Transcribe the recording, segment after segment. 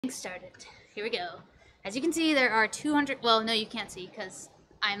Started. Here we go. As you can see, there are 200. Well, no, you can't see because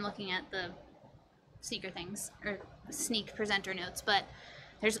I'm looking at the sneaker things or sneak presenter notes. But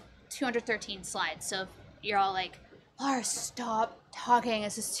there's 213 slides. So if you're all like, Lara, stop talking.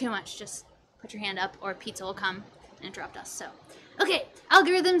 This is too much. Just put your hand up, or pizza will come and interrupt us. So, okay,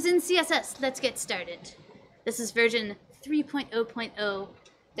 algorithms in CSS. Let's get started. This is version 3.0.0.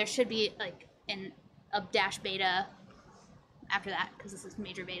 There should be like a dash beta after that, because this is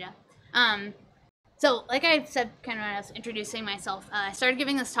major beta. So like I said kind of when I was introducing myself, I started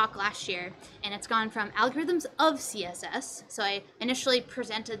giving this talk last year, and it's gone from algorithms of CSS. So I initially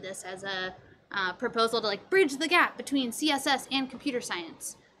presented this as a proposal to like bridge the gap between CSS and computer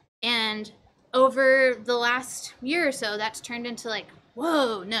science. And over the last year or so, that's turned into like,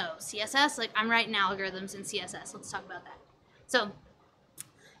 whoa, no, CSS? Like, I'm writing algorithms in CSS. Let's talk about that. So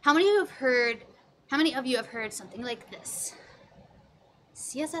how many of you have heard something like this?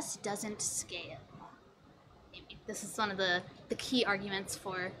 CSS doesn't scale. Maybe this is one of the key arguments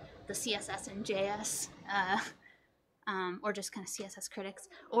for the CSS and JS, or just kind of CSS critics.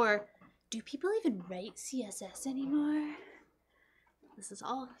 Or, do people even write CSS anymore? This is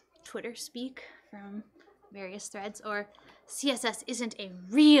all Twitter speak from various threads. Or, CSS isn't a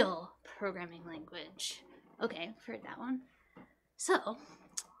real programming language. Okay, I've heard that one. So,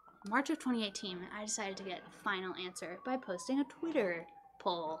 March of 2018, I decided to get a final answer by posting a Twitter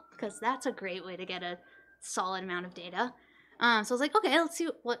poll, because that's a great way to get a solid amount of data. So I was like, okay, let's see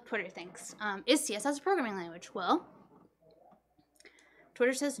what Twitter thinks. Is CSS a programming language? Well,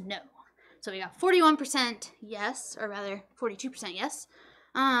 Twitter says no. So we got 41% yes, or rather 42% yes,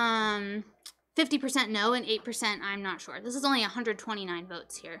 50% no, and 8% I'm not sure. This is only 129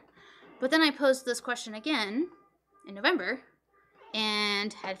 votes here. But then I posed this question again in November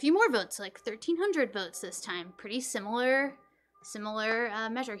and had a few more votes, like 1,300 votes this time. Pretty similar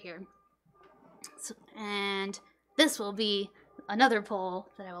measure here. So, and this will be another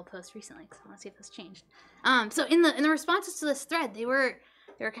poll that I will post recently because I want to see if this changed. So in the responses to this thread, they were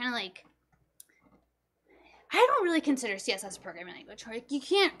kind of like, I don't really consider CSS a programming language. Or like, you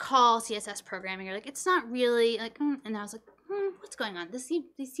can't call CSS programming. Or like, it's not really like. And I was like, what's going on?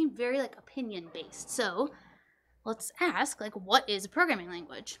 These seem very like opinion based. So let's ask like, what is a programming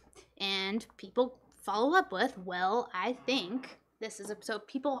language? And people follow up with, well, I think this is so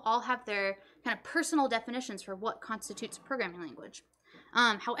people all have their kind of personal definitions for what constitutes a programming language.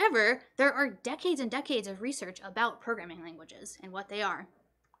 However, there are decades and decades of research about programming languages and what they are.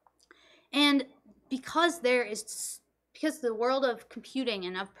 And because the world of computing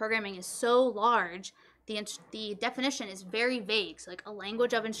and of programming is so large, the definition is very vague. So like a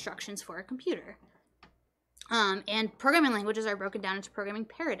language of instructions for a computer. And programming languages are broken down into programming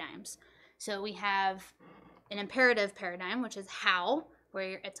paradigms. So we have an imperative paradigm, which is how,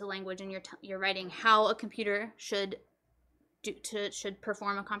 where it's a language and you're writing how a computer should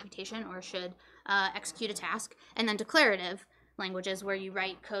perform a computation or should execute a task. And then declarative languages, where you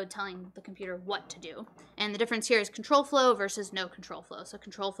write code telling the computer what to do. And the difference here is control flow versus no control flow. So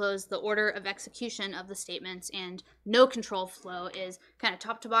control flow is the order of execution of the statements, and no control flow is kind of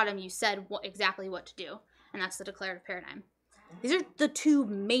top to bottom. You said exactly what to do, and that's the declarative paradigm. These are the two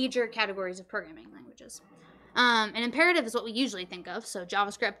major categories of programming languages. An imperative is what we usually think of, so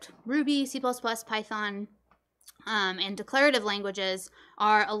JavaScript, Ruby, C++, Python, and declarative languages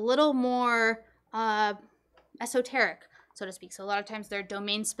are a little more esoteric, so to speak. So a lot of times they're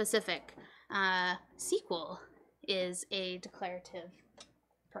domain-specific. SQL is a declarative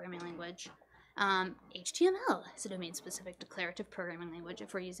programming language. HTML is a domain-specific declarative programming language,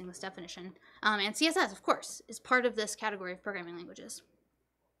 if we're using this definition. And CSS, of course, is part of this category of programming languages.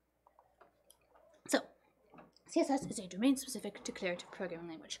 So, CSS is a domain-specific declarative programming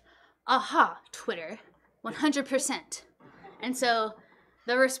language. Aha, Twitter, 100%. And so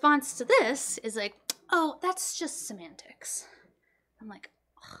the response to this is like, oh, that's just semantics. I'm like,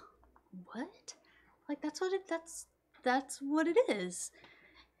 oh, what? Like, that's what it is.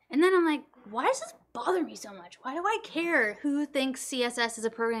 And then I'm like, why does this bother me so much? Why do I care who thinks CSS is a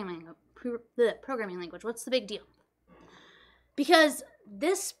programming language? What's the big deal? Because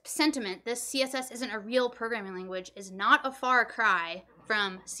this sentiment, this CSS isn't a real programming language, is not a far cry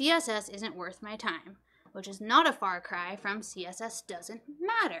from CSS isn't worth my time, which is not a far cry from CSS doesn't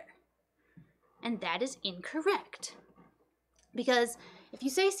matter. And that is incorrect. Because if you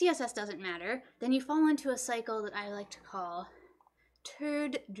say CSS doesn't matter, then you fall into a cycle that I like to call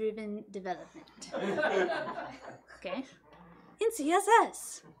turd-driven development. Okay? In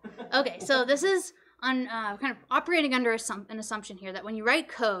CSS. Okay, so this is kind of operating under an assumption here that when you write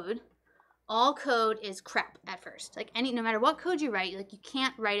code, all code is crap at first. Like no matter what code you write, like you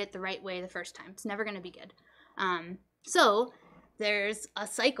can't write it the right way the first time. It's never going to be good. So there's a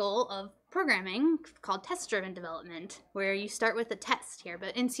cycle of programming called test-driven development where you start with a test here.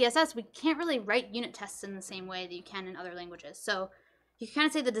 But in CSS, we can't really write unit tests in the same way that you can in other languages. So you can kind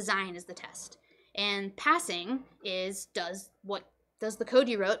of say the design is the test. And passing is does the code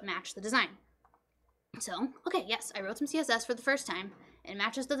you wrote match the design? So, okay, yes, I wrote some CSS for the first time. It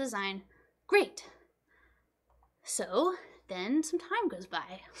matches the design. Great. So then some time goes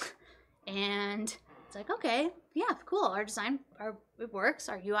by. And it's like, okay, yeah, cool. Our design, it works.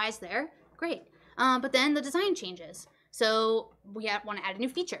 Our UI's there. Great. But then the design changes. So we want to add a new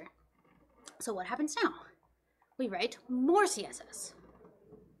feature. So what happens now? We write more CSS.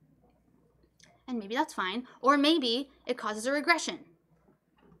 And maybe that's fine. Or maybe it causes a regression.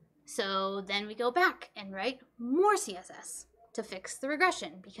 So then we go back and write more CSS to fix the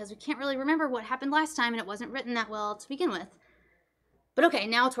regression because we can't really remember what happened last time and it wasn't written that well to begin with. But okay,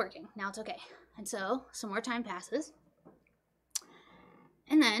 now it's working. Now it's okay. And so some more time passes.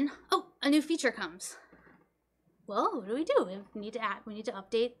 And then, oh, a new feature comes. Well, what do? We need to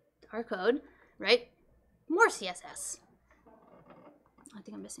update our code, right? More CSS. I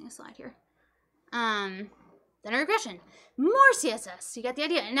think I'm missing a slide here. Then a regression. More CSS. You got the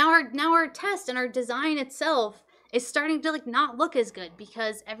idea. And now our test and our design itself is starting to like not look as good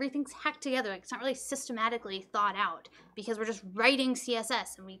because everything's hacked together. Like it's not really systematically thought out because we're just writing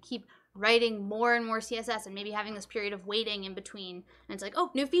CSS and we keep writing more and more CSS and maybe having this period of waiting in between. And it's like, oh,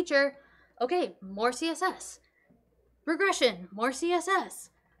 new feature. Okay, more CSS. Regression, more CSS.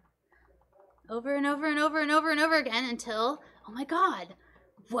 Over and over and over and over and over again until, oh my God,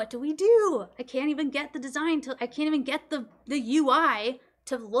 what do we do? I can't even get the design I can't even get the UI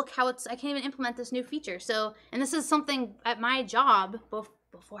to look how I can't even implement this new feature. So, and this is something at my job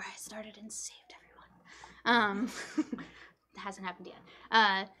before I started and saved everyone. It hasn't happened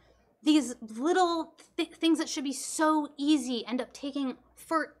yet. These little things that should be so easy end up taking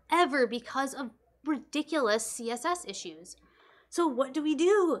forever because of ridiculous CSS issues. So what do we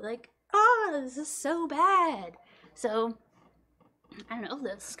do? Like, this is so bad. So I don't know,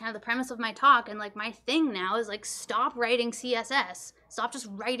 this is kind of the premise of my talk, and like my thing now is like stop writing CSS. Stop just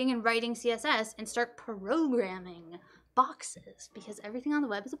writing and writing CSS and start programming boxes because everything on the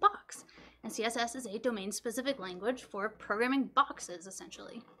web is a box. And CSS is a domain-specific language for programming boxes,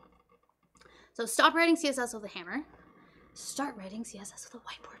 essentially. So stop writing CSS with a hammer. Start writing CSS with a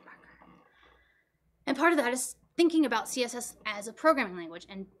whiteboard marker. And part of that is thinking about CSS as a programming language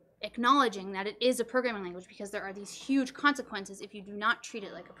and acknowledging that it is a programming language because there are these huge consequences if you do not treat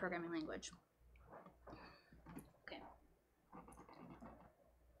it like a programming language. Okay.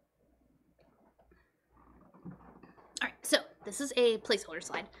 All right, so this is a placeholder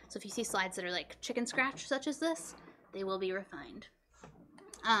slide. So if you see slides that are like chicken scratch such as this, they will be refined.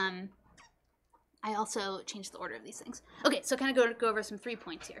 I also changed the order of these things. Okay, so kind of go over some 3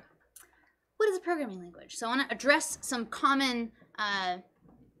 points here. What is a programming language? So I want to address some common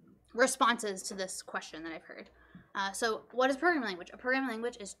responses to this question that I've heard. So what is a programming language? A programming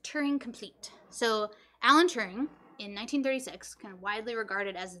language is Turing complete. So Alan Turing, in 1936, kind of widely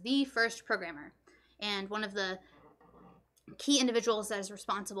regarded as the first programmer and one of the key individuals that is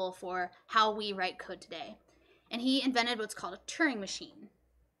responsible for how we write code today. And he invented what's called a Turing machine.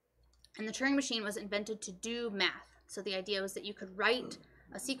 And the Turing machine was invented to do math. So the idea was that you could write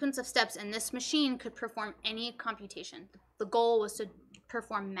a sequence of steps and this machine could perform any computation. The goal was to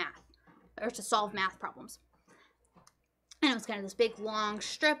perform math, or to solve math problems. And it was kind of this big long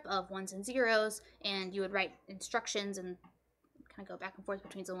strip of ones and zeros, and you would write instructions and kind of go back and forth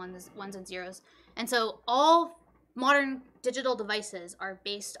between the ones and zeros. And so all modern digital devices are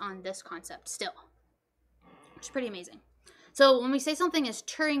based on this concept still, which is pretty amazing. So when we say something is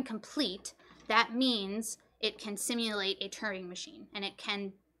Turing complete, that means it can simulate a Turing machine, and it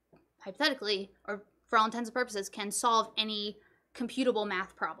can, hypothetically, or for all intents and purposes, can solve any computable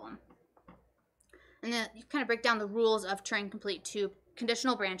math problem. And then you kind of break down the rules of Turing complete to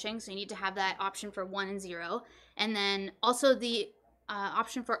conditional branching, so you need to have that option for 1 and 0, and then also the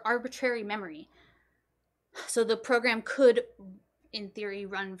option for arbitrary memory. So the program could, in theory,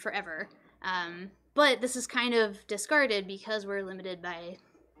 run forever. But this is kind of discarded because we're limited by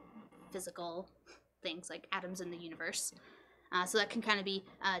physical things like atoms in the universe. So that can kind of be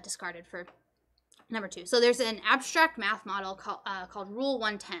discarded for number 2. So there's an abstract math model called Rule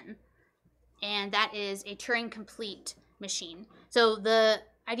 110, and that is a Turing complete machine. So the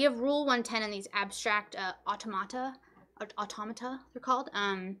idea of Rule 110 and these abstract automata they're called,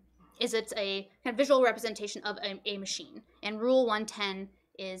 is it's a kind of visual representation of a machine. And Rule 110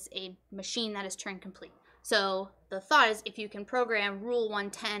 is a machine that is Turing complete. So the thought is if you can program Rule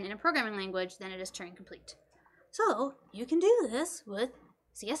 110 in a programming language, then it is Turing complete. So you can do this with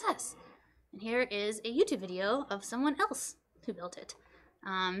CSS. And here is a YouTube video of someone else who built it.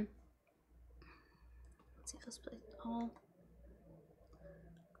 Let's see if this plays. Oh.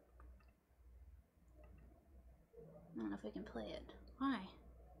 I don't know if we can play it. Why?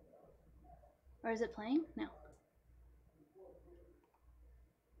 Or is it playing? No.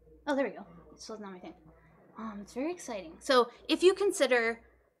 Oh, there we go. It still not my thing. It's very exciting. So if you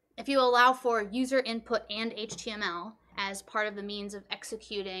allow for user input and HTML as part of the means of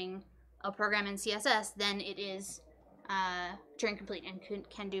executing a program in CSS, then it is Turing complete and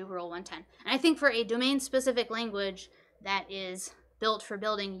can do Rule 110. And I think for a domain-specific language that is built for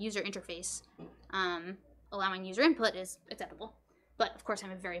building user interface, allowing user input is acceptable. But of course, I'm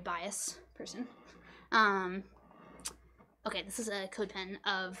a very biased person. Okay, this is a code pen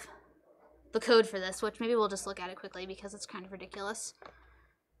of the code for this, which maybe we'll just look at it quickly because it's kind of ridiculous.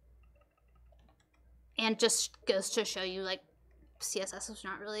 And just goes to show you, like, CSS was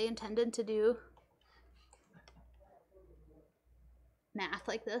not really intended to do math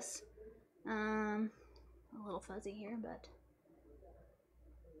like this. A little fuzzy here, but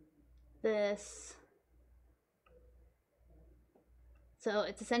this. So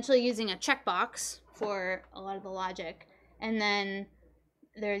it's essentially using a checkbox for a lot of the logic. And then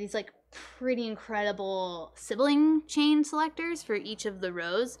there are these like pretty incredible sibling chain selectors for each of the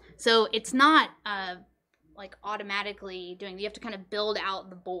rows. So it's not like automatically doing, you have to kind of build out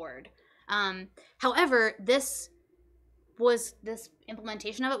the board. However, this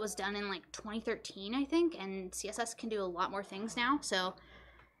implementation of it was done in like 2013, I think, and CSS can do a lot more things now. So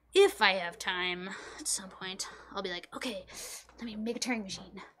if I have time at some point, I'll be like, okay, let me make a Turing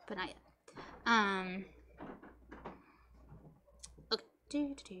machine, but not yet.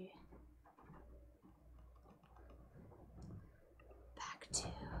 Okay. Back to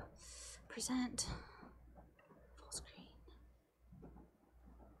present. Full screen.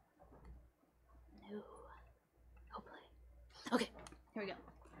 No. Hopefully. Okay, here we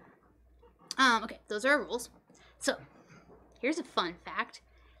go. Okay, those are our rules. So, here's a fun fact.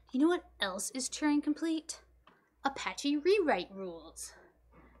 You know what else is Turing complete? Apache rewrite rules.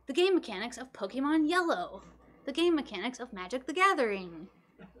 The game mechanics of Pokemon Yellow. The game mechanics of Magic the Gathering.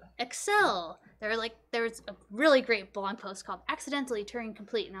 Excel. There was a really great blog post called Accidentally Turing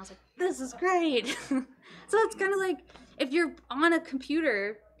Complete, and I was like, this is great. So it's kind of like, if you're on a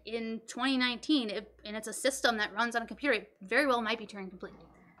computer in 2019, and it's a system that runs on a computer, it very well might be Turing complete.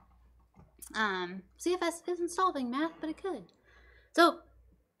 CSS isn't solving math, but it could. So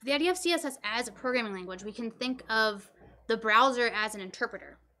the idea of CSS as a programming language, we can think of the browser as an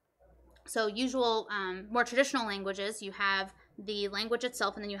interpreter. So usual, more traditional languages, you have the language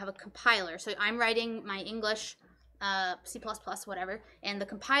itself, and then you have a compiler. So I'm writing my English, C++, whatever, and the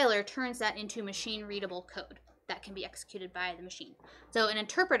compiler turns that into machine-readable code that can be executed by the machine. So an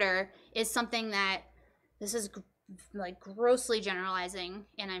interpreter is something that, this is like grossly generalizing,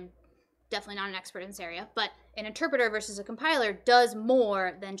 and I'm definitely not an expert in this area, but an interpreter versus a compiler does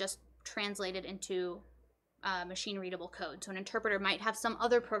more than just translate it into machine-readable code. So an interpreter might have some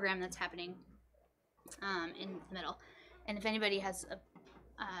other program that's happening in the middle. And if anybody has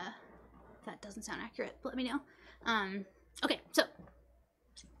that doesn't sound accurate, let me know. Okay, so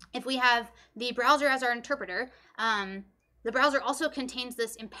if we have the browser as our interpreter, the browser also contains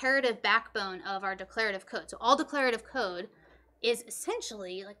this imperative backbone of our declarative code. So all declarative code is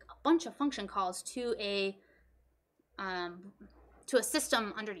essentially like a bunch of function calls to a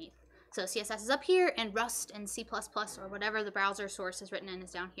system underneath. So CSS is up here, and Rust and C++ or whatever the browser source is written in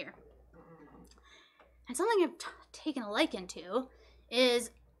is down here. And something I've taken a liking to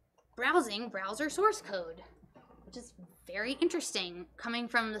is browsing browser source code, which is very interesting coming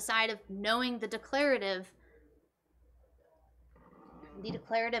from the side of knowing the declarative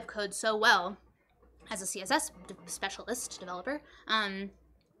code so well as a CSS specialist developer.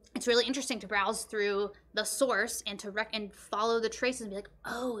 It's really interesting to browse through the source and to follow the traces and be like,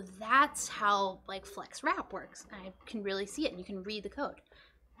 oh, that's how like flex wrap works. And I can really see it, and you can read the code.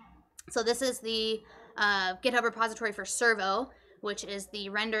 So this is the GitHub repository for Servo, which is the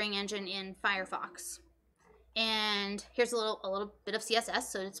rendering engine in Firefox. And here's a little bit of CSS.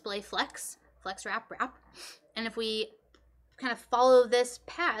 So display flex wrap. And if we kind of follow this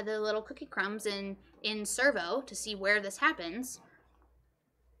path, the little cookie crumbs in Servo to see where this happens,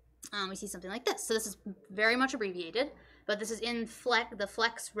 we see something like this. So this is very much abbreviated, but this is in the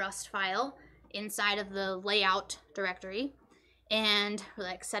flex Rust file inside of the layout directory. And we're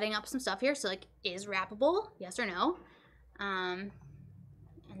like setting up some stuff here. So like, is wrappable? Yes or no?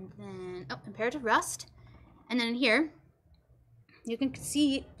 and then, oh, imperative Rust. And then here, you can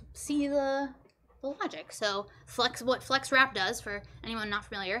see the logic. So what flex wrap does, for anyone not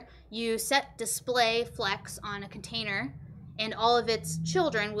familiar, you set display flex on a container, and all of its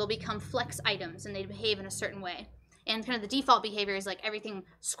children will become flex items, and they behave in a certain way. And kind of the default behavior is like everything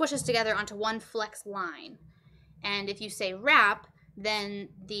squishes together onto one flex line. And if you say wrap, then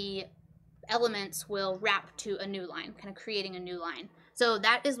the elements will wrap to a new line, kind of creating a new line. So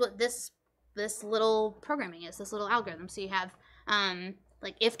that is what this little programming is, this little algorithm. So you have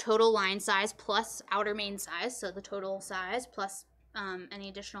like if total line size plus outer main size, so the total size plus any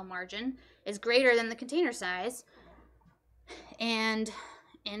additional margin is greater than the container size, and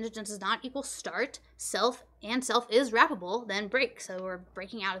it does not equal start, self is wrappable, then break. So we're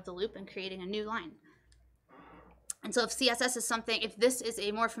breaking out of the loop and creating a new line. And so if CSS is something, if this is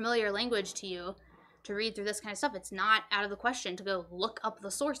a more familiar language to you to read through this kind of stuff, it's not out of the question to go look up the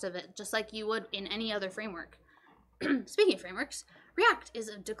source of it, just like you would in any other framework. Speaking of frameworks, React is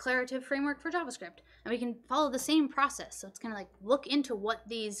a declarative framework for JavaScript, and we can follow the same process. So it's kind of like look into what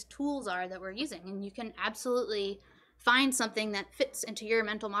these tools are that we're using, and you can absolutely find something that fits into your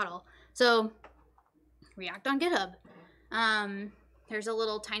mental model. So React on GitHub. There's a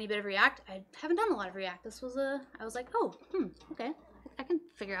little tiny bit of React. I haven't done a lot of React. This was I was like, oh, okay, I can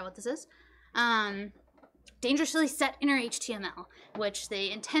figure out what this is. Dangerously set inner HTML, which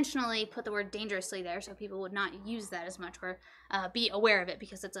they intentionally put the word dangerously there so people would not use that as much or be aware of it,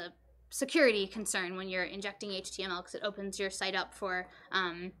 because it's a security concern when you're injecting HTML, because it opens your site up for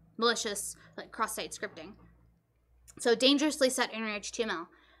malicious like cross-site scripting. So dangerously set inner HTML.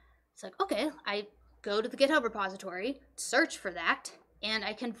 It's like, okay, I go to the GitHub repository, search for that, and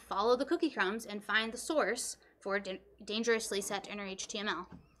I can follow the cookie crumbs and find the source for dangerously set inner HTML.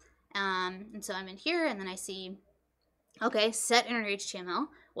 And so I'm in here, and then I see, okay, set inner HTML.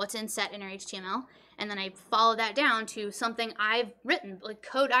 What's in set inner HTML? And then I follow that down to something I've written, like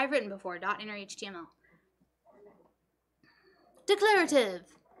code I've written before, .inner HTML. Declarative.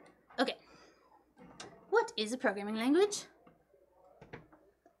 Okay. What is a programming language?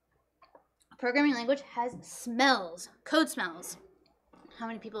 A programming language has smells, code smells. How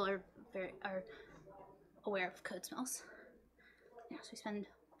many people are aware of code smells? Yeah, so we spend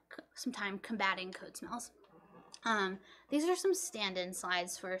some time combating code smells. These are some stand-in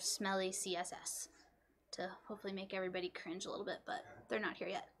slides for smelly CSS to hopefully make everybody cringe a little bit, but they're not here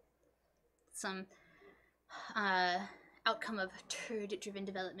yet. Some outcome of turd-driven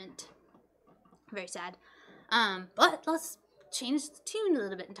development. Very sad. But let's change the tune a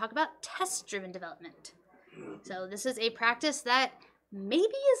little bit and talk about test-driven development. So this is a practice that maybe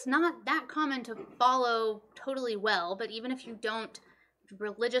is not that common to follow totally well, but even if you don't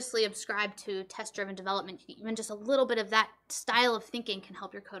religiously subscribe to test-driven development, even just a little bit of that style of thinking can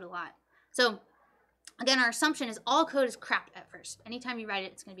help your code a lot. So again, our assumption is all code is crap at first. Anytime you write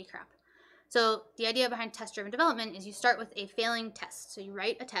it, it's going to be crap. So the idea behind test-driven development is you start with a failing test. So you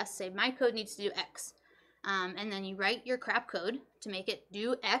write a test, say my code needs to do X. And then you write your crap code to make it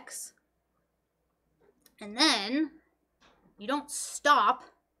do X. And then you don't stop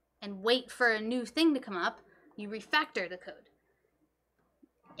and wait for a new thing to come up. You refactor the code.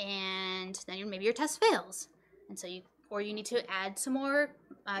 And then maybe your test fails. And so you need to add some more.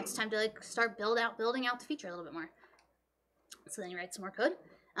 It's time to like start building out the feature a little bit more. So then you write some more code.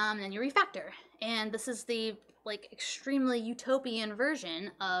 And then you refactor. And this is the like extremely utopian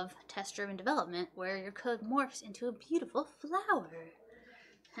version of test-driven development, where your code morphs into a beautiful flower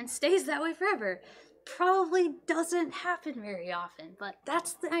and stays that way forever. Probably doesn't happen very often, but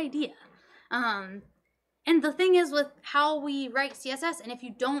that's the idea. And the thing is with how we write CSS, and if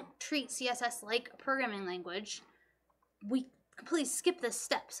you don't treat CSS like a programming language, we completely skip this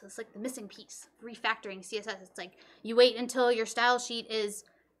step. So it's like the missing piece, refactoring CSS. It's like you wait until your style sheet is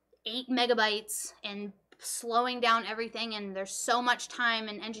 8 megabytes and slowing down everything, and there's so much time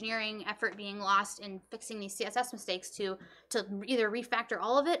and engineering effort being lost in fixing these CSS mistakes to either refactor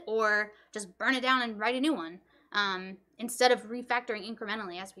all of it or just burn it down and write a new one, instead of refactoring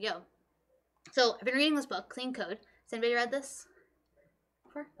incrementally as we go. So I've been reading this book, Clean Code. Has anybody read this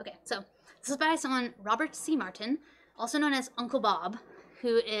before? Okay, so this is by someone, Robert C. Martin, also known as Uncle Bob,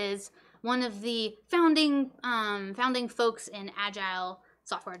 who is one of the founding folks in Agile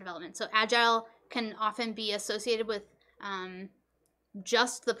software development. So Agile can often be associated with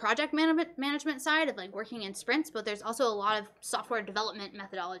just the project management side of like working in sprints, but there's also a lot of software development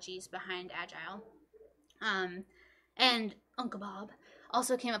methodologies behind Agile. And Uncle Bob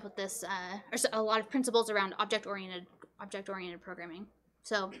also came up with this, a lot of principles around object-oriented programming.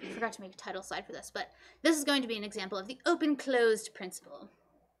 So I forgot to make a title slide for this, but this is going to be an example of the open-closed principle.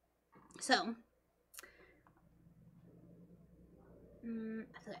 So,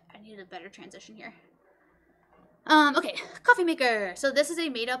 I feel like I needed a better transition here. Okay, coffee maker. So this is a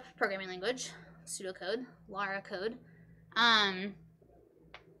made-up programming language, pseudocode, Lara code. Kind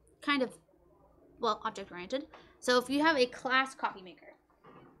of, well, object-oriented. So if you have a class coffee maker,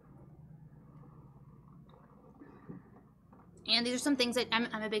 and these are some things that I'm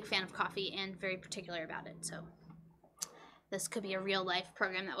a big fan of coffee and very particular about it. So this could be a real-life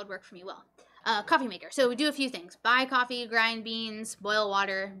program that would work for me well. Coffee maker. So we do a few things: buy coffee, grind beans, boil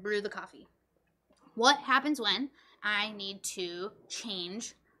water, brew the coffee. What happens when I need to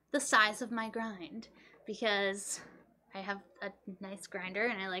change the size of my grind? Because I have a nice grinder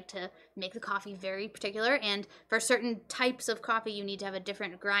and I like to make the coffee very particular, and for certain types of coffee you need to have a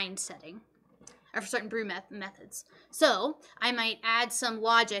different grind setting, or for certain brew methods. So I might add some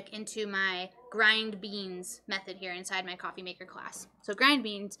logic into my grind beans method here inside my coffee maker class. So grind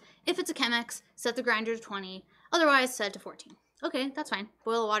beans, if it's a chemex, set the grinder to 20, otherwise set it to 14. Okay, that's fine.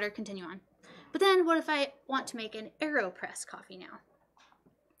 Boil water, continue on. But then what if I want to make an AeroPress coffee now?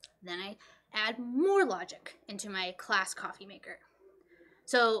 Then I add more logic into my class coffee maker.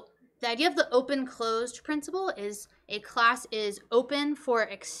 So the idea of the open-closed principle is a class is open for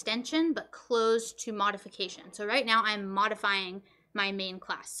extension but closed to modification. So right now I'm modifying my main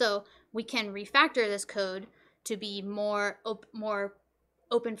class. So we can refactor this code to be more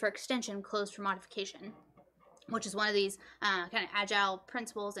open for extension, closed for modification, which is one of these kind of agile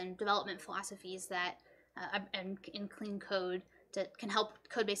principles and development philosophies that in clean code that can help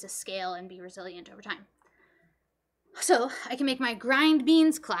code bases scale and be resilient over time. So I can make my grind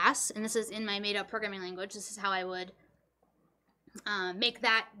beans class, and this is in my made up programming language. This is how I would make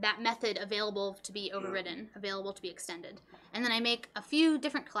that method available to be overridden, available to be extended. And then I make a few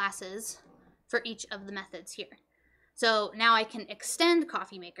different classes for each of the methods here. So now I can extend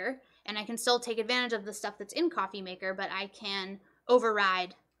Coffee Maker, and I can still take advantage of the stuff that's in Coffee Maker, but I can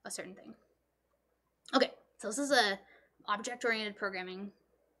override a certain thing. Okay, so this is a object-oriented programming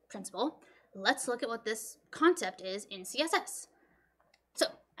principle. Let's look at what this concept is in CSS. So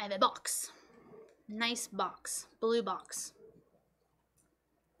I have a box, nice box, blue box.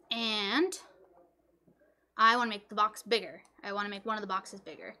 And I want to make the box bigger. I want to make one of the boxes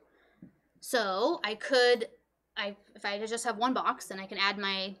bigger. So I could, if I just have one box, then I can add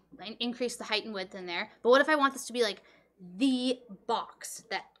increase the height and width in there. But what if I want this to be like the box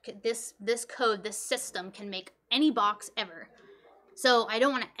that this code, this system can make any box ever? So I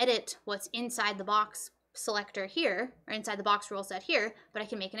don't want to edit what's inside the box selector here, or inside the box rule set here, but I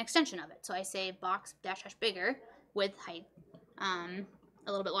can make an extension of it. So I say box dash dash bigger with height a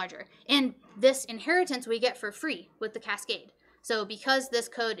little bit larger. And this inheritance we get for free with the cascade. So because this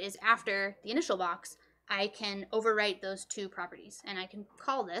code is after the initial box, I can overwrite those two properties. And I can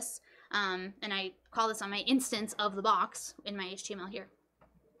call this, and I call this on my instance of the box in my HTML here.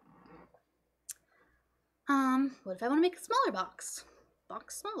 What if I want to make a smaller box?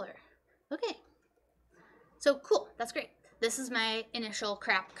 Box smaller. Okay. So cool, that's great. This is my initial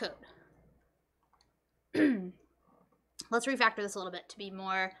crap code. Let's refactor this a little bit to be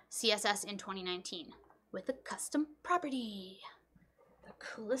more CSS in 2019 with a custom property. The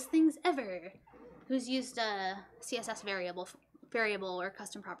coolest things ever. Who's used a CSS variable or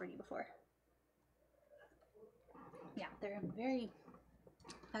custom property before? Yeah,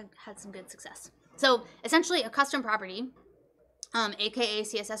 I've had some good success. So essentially a custom property, aka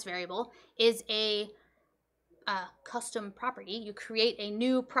CSS variable, is a custom property. You create a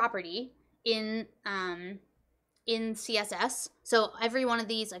new property in CSS. So every one of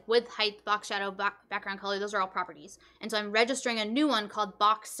these, like width, height, box shadow, background color, those are all properties. And so I'm registering a new one called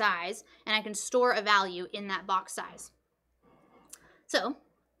box size, and I can store a value in that box size. So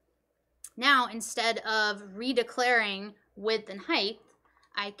now instead of redeclaring width and height,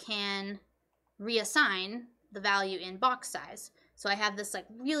 I can reassign the value in box size. So I have this like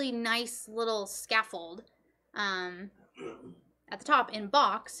really nice little scaffold at the top in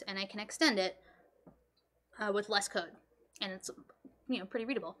box, and I can extend it with less code, and it's pretty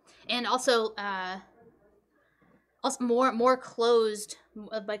readable, and also more closed,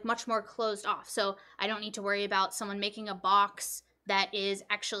 like much more closed off. So I don't need to worry about someone making a box that is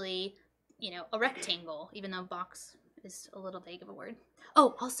actually a rectangle, even though box is a little vague of a word.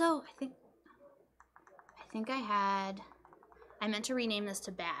 Oh, also I think I meant to rename this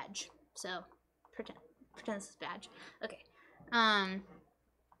to badge. So pretend this is badge. Okay.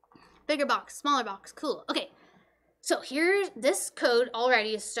 Bigger box, smaller box, cool. Okay, so this code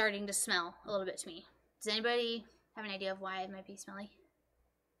already is starting to smell a little bit to me. Does anybody have an idea of why it might be smelly?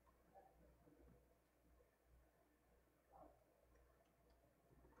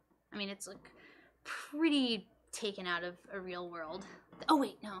 I mean, it's like pretty taken out of a real world. Oh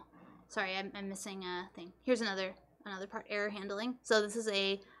wait, no, sorry, I'm missing a thing. Here's another part, error handling. So this is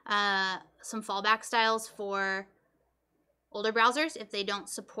some fallback styles for older browsers if they don't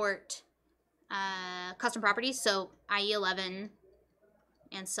support custom properties. So IE11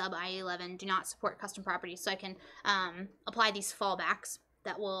 and sub IE11 do not support custom properties. So I can apply these fallbacks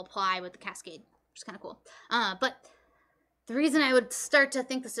that will apply with the cascade, which is kind of cool. But the reason I would start to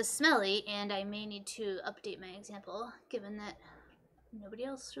think this is smelly, and I may need to update my example given that nobody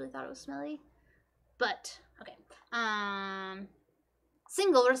else really thought it was smelly. But, okay.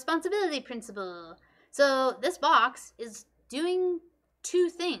 Single responsibility principle. So this box is doing two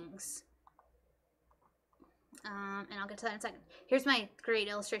things. And I'll get to that in a second. Here's my great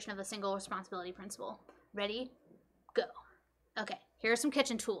illustration of the single responsibility principle. Ready? Go. Okay, here are some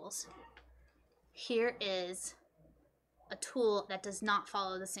kitchen tools. Here is a tool that does not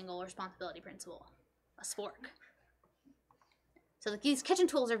follow the single responsibility principle. A spork. So these kitchen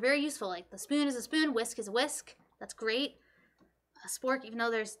tools are very useful. Like the spoon is a spoon, whisk is a whisk. That's great. A spork, even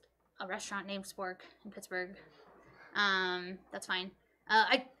though there's a restaurant named Spork in Pittsburgh, that's fine.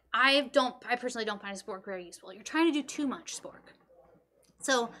 I personally don't find a spork very useful. You're trying to do too much spork.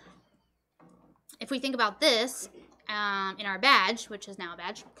 So if we think about this in our badge, which is now a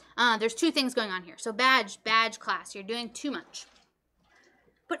badge, there's two things going on here. So badge class, you're doing too much.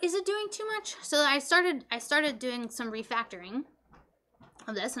 But is it doing too much? So I started doing some refactoring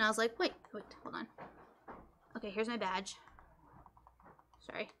of this, and I was like, wait, hold on. Okay, here's my badge.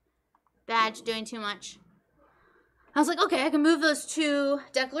 Sorry. Badge doing too much. I was like, okay, I can move those two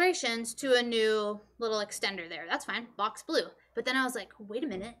declarations to a new little extender there. That's fine. Box blue. But then I was like, wait a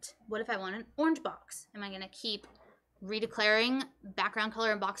minute. What if I want an orange box? Am I going to keep redeclaring background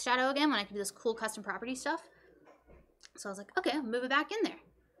color and box shadow again when I can do this cool custom property stuff? So I was like, okay, I'll move it back in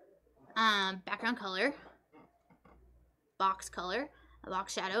there. Background color, box color,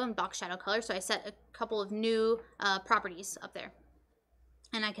 box shadow, and box shadow color. So I set a couple of new properties up there.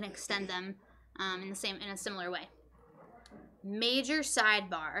 And I can extend them in a similar way. Major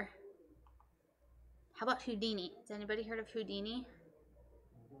sidebar. How about Houdini? Has anybody heard of Houdini?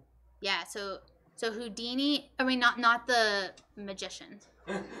 Yeah, so Houdini, I mean not the magician.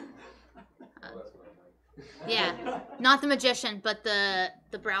 Yeah, not the magician, but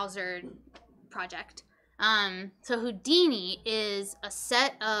the browser project. So Houdini is a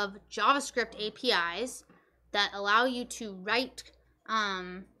set of JavaScript APIs that allow you to write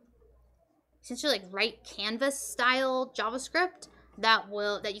essentially like write canvas style JavaScript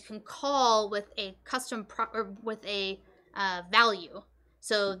that you can call with a custom value.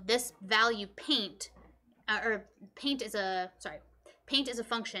 So this value paint is a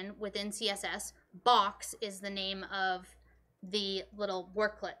function within CSS. Box is the name of the little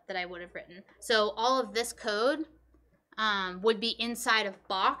worklet that I would have written. So all of this code would be inside of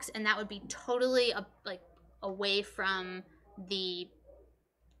box, and that would be totally away from the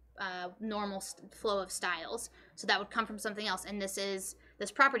normal flow of styles. So that would come from something else, and this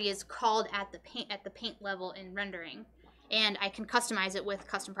property is called at the paint level in rendering, and I can customize it with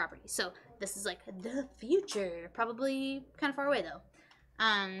custom properties. So this is like the future, probably kind of far away though.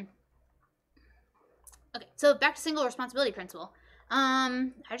 Okay, so back to single responsibility principle.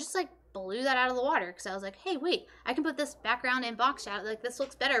 I just blew that out of the water because I was like, hey, wait, I can put this background in box shadow. Like this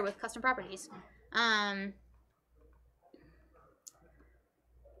looks better with custom properties.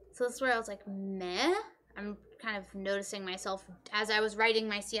 So that's where I was like, meh. I'm kind of noticing myself as I was writing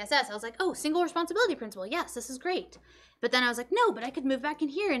my CSS. I was like, oh, single responsibility principle. Yes, this is great. But then I was like, no, but I could move back in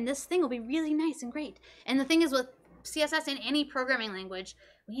here and this thing will be really nice and great. And the thing is with CSS in any programming language,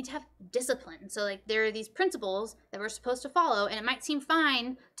 we need to have discipline. So there are these principles that we're supposed to follow, and it might seem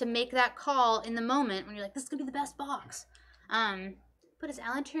fine to make that call in the moment when you're like, this is going to be the best box. But as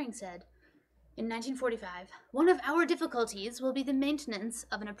Alan Turing said, in 1945, one of our difficulties will be the maintenance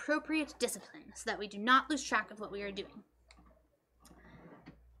of an appropriate discipline so that we do not lose track of what we are doing.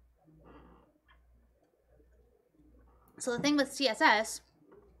 So the thing with CSS,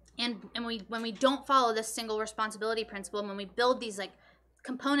 and when we don't follow this single responsibility principle, and when we build these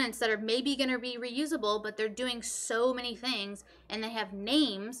components that are maybe going to be reusable, but they're doing so many things, and they have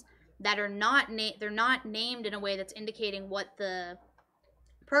names that are they're not named in a way that's indicating what the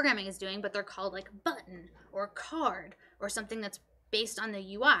programming is doing, but they're called button or card or something that's based on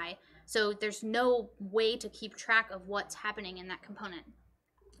the UI. So there's no way to keep track of what's happening in that component.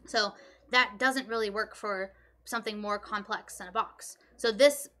 So that doesn't really work for something more complex than a box. So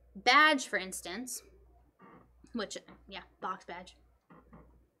this badge, for instance, which, yeah, box badge.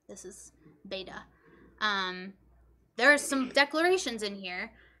 This is beta. There are some declarations in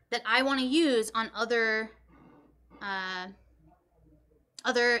here that I want to use on other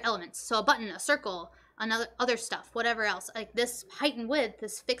elements. So a button, a circle, other stuff, whatever else. Like this height and width,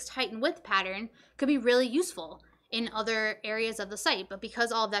 this fixed height and width pattern could be really useful in other areas of the site. But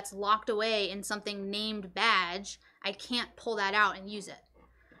because all of that's locked away in something named badge, I can't pull that out and use it.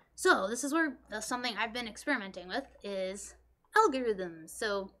 So this is where something I've been experimenting with is algorithms.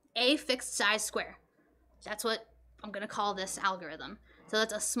 So a fixed size square. That's what I'm going to call this algorithm. So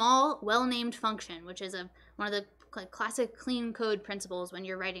that's a small, well-named function, which is one of the classic clean code principles when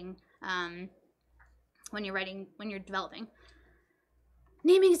you're writing, when you're developing.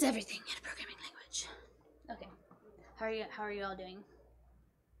 Naming is everything in a programming language. Okay, how are you all doing?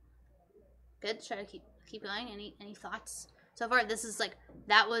 Good. Try to keep going. Any thoughts so far? This is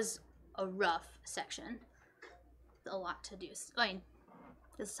that was a rough section. A lot to do. I mean,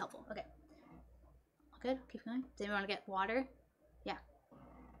 this is helpful. Okay. Good. Keep going. Does anyone want to get water? Yeah.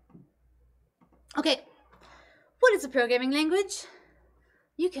 Okay. What is a programming language?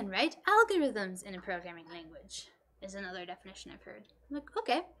 You can write algorithms in a programming language, is another definition I've heard. I'm like,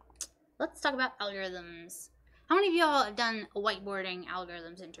 okay, let's talk about algorithms. How many of y'all have done a whiteboarding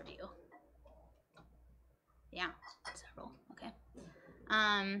algorithms interview? Yeah, several. Okay.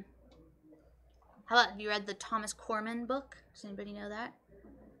 How about, have you read the Thomas Corman book? Does anybody know that?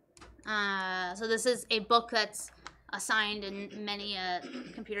 So this is a book that's assigned in many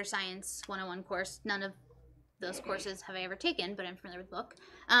computer science 101 course. None of those courses have I ever taken, but I'm familiar with the book.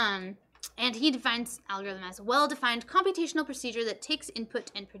 And he defines algorithm as a well-defined computational procedure that takes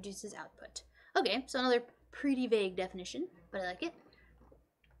input and produces output. Okay, so another pretty vague definition, but I like it.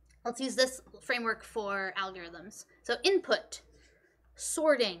 Let's use this framework for algorithms. So input,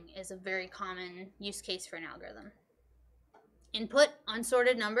 sorting is a very common use case for an algorithm. Input,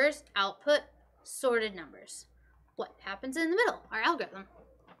 unsorted numbers. Output, sorted numbers. What happens in the middle? Our algorithm.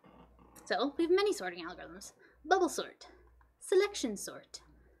 So we have many sorting algorithms. Bubble sort, selection sort,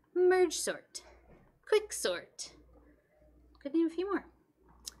 merge sort, quick sort. Could name a few more.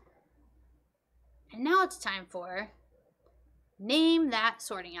 And now it's time for name that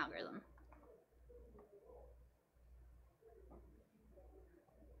sorting algorithm.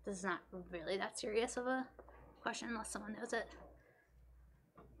 This is not really that serious of a question unless someone knows it.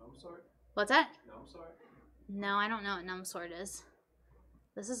 Num-sort? What's that? Num-sort? No, I don't know what num-sort is.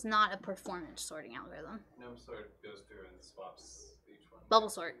 This is not a performance sorting algorithm. Num-sort goes through and swaps each one. Bubble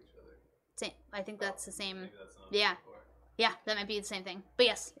sort. Each other. Same. I think that's the same. Maybe that's not Yeah. before. Yeah, that might be the same thing. But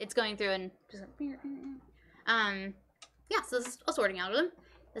yes, it's going through and just yeah, so this is a sorting algorithm.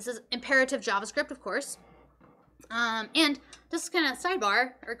 This is imperative JavaScript, of course. And just kind of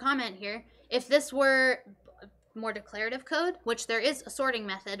sidebar or comment here. If this were more declarative code, which there is a sorting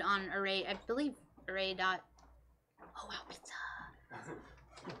method on array, I believe array dot. Oh wow, pizza.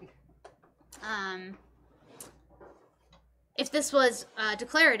 If this was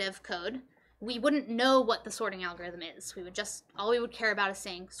declarative code, we wouldn't know what the sorting algorithm is. We would just, all we would care about is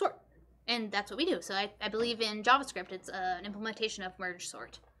saying sort. And that's what we do. So I believe in JavaScript, it's an implementation of merge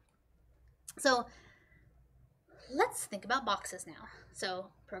sort. So let's think about boxes now. So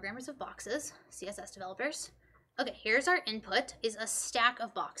programmers of boxes, CSS developers. Okay, here's our input is a stack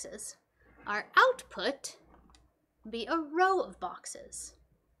of boxes. Our output would be a row of boxes.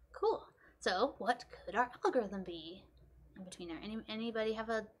 Cool. So what could our algorithm be in between there? Anybody have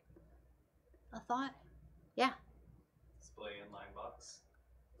a thought? Yeah. Display inline box.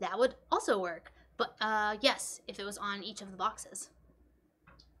 That would also work. But yes, if it was on each of the boxes.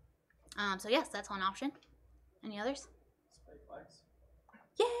 So yes, that's one option. Any others? Display flags.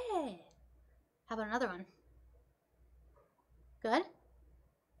 Yeah. How about another one? Go ahead.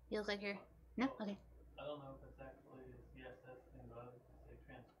 You look like you're... No? Okay. I don't know if it's actually a CSS thing, but I would say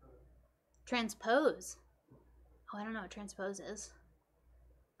transpose. Transpose. Oh, I don't know what transpose is.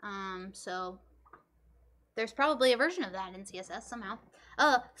 So there's probably a version of that in CSS somehow.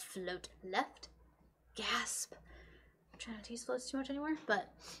 Float left. Gasp. I'm trying not to use floats too much anymore,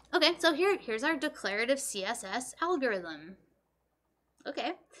 but okay. So here's our declarative CSS algorithm.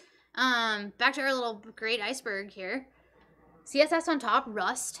 Okay. Back to our little great iceberg here. CSS on top,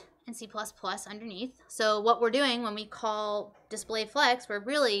 Rust, and C++ underneath. So what we're doing when we call display flex, we're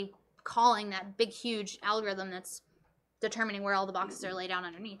really calling that big, huge algorithm that's determining where all the boxes are laid out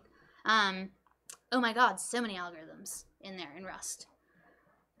underneath. Oh my God, so many algorithms in there in Rust.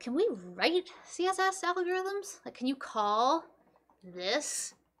 Can we write CSS algorithms? Like, can you call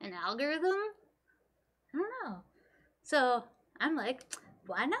this an algorithm? I don't know. So I'm like,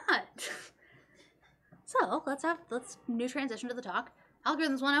 why not? So let's new transition to the talk.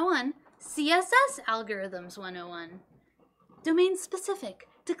 Algorithms 101, CSS algorithms 101. Domain specific,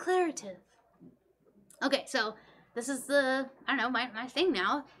 declarative. Okay, so this is the, I don't know, my thing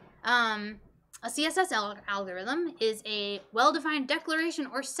now. A CSS algorithm is a well-defined declaration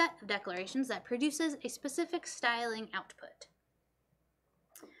or set of declarations that produces a specific styling output.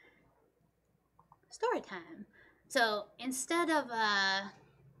 Story time. So instead of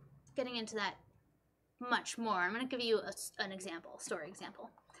getting into that much more, I'm going to give you an example, story example.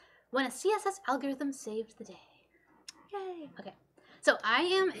 When a CSS algorithm saved the day. Yay! Okay. So I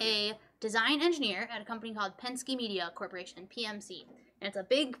am a design engineer at a company called Penske Media Corporation, PMC. And it's a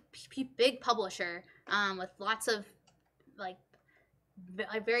big publisher with lots of like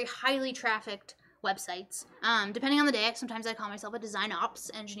very highly trafficked websites. Depending on the day, sometimes I call myself a design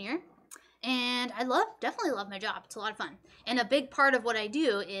ops engineer. And I definitely love my job. It's a lot of fun. And a big part of what I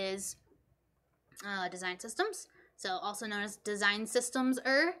do is design systems. So also known as design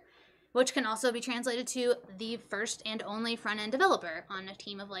systems-er, which can also be translated to the first and only front-end developer on a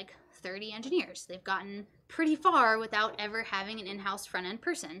team of like 30 engineers. They've gotten pretty far without ever having an in-house front-end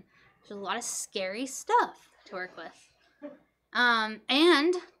person. There's a lot of scary stuff to work with.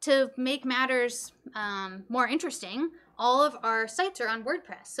 And to make matters more interesting, all of our sites are on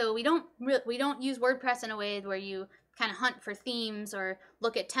WordPress. So we don't use WordPress in a way where you kind of hunt for themes or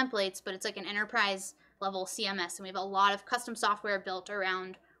look at templates, but it's like an enterprise level CMS, and we have a lot of custom software built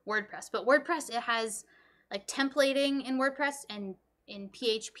around WordPress. But WordPress, it has like templating in WordPress and in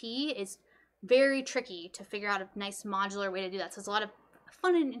PHP is very tricky to figure out a nice modular way to do that. So it's a lot of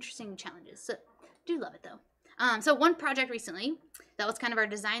fun and interesting challenges. So do love it though. So one project recently that was kind of our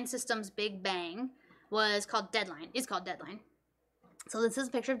design systems big bang was called Deadline. It's called Deadline. So this is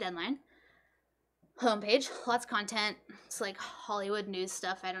a picture of Deadline. Homepage, lots of content. It's like Hollywood news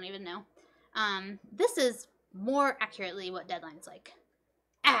stuff. I don't even know. This is more accurately what Deadline's like.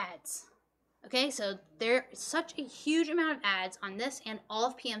 Ads. Okay, so there's such a huge amount of ads on this and all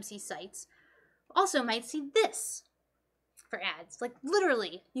of PMC sites. Also might see this for ads. Like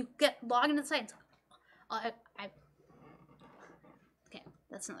literally, you log into the site. Okay,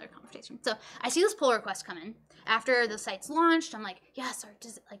 that's another conversation. So I see this pull request come in after the site's launched. I'm like, yes,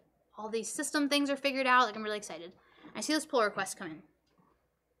 like all these system things are figured out. Like I'm really excited. I see this pull request come in.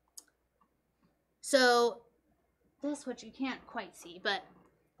 So this, which you can't quite see, but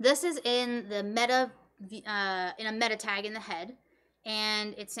this is in the meta, in a meta tag in the head,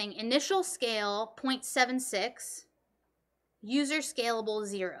 and it's saying initial scale 0.76, user scalable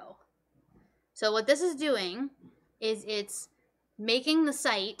 0. So what this is doing is it's making the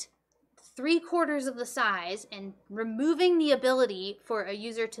site 3/4 of the size and removing the ability for a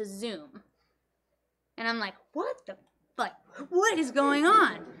user to zoom. And I'm like, what is going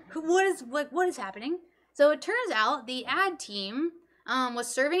on? What is happening? So it turns out the ad team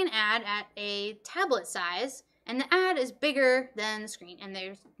was serving an ad at a tablet size, and the ad is bigger than the screen. And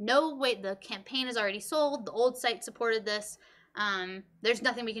there's no way, the campaign is already sold. The old site supported this. There's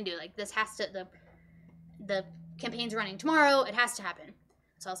nothing we can do. Like this has to, the campaign's running tomorrow. It has to happen.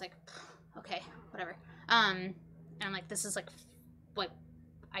 So I was like, okay, whatever. And I'm like, this is like, what,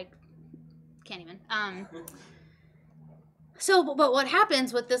 I can't even. So, but what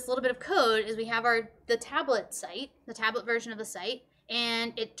happens with this little bit of code is we have the tablet site, the tablet version of the site,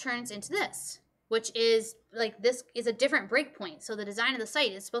 and it turns into this, which is like, this is a different breakpoint. So the design of the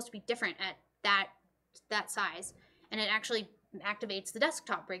site is supposed to be different at that size, and it actually activates the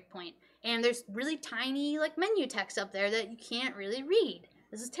desktop breakpoint. And there's really tiny like menu text up there that you can't really read.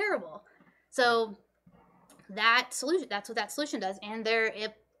 This is terrible. So that's what that solution does. And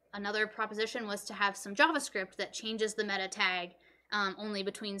another proposition was to have some JavaScript that changes the meta tag only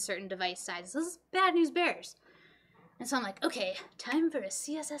between certain device sizes. This is bad news bears. And so I'm like, okay, time for a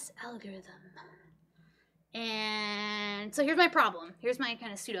CSS algorithm. And so here's my problem. Here's my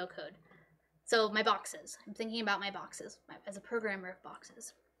kind of pseudocode. So my boxes. I'm thinking about my boxes as a programmer of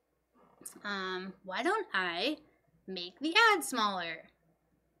boxes. Why don't I make the ad smaller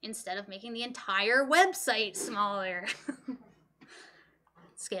instead of making the entire website smaller?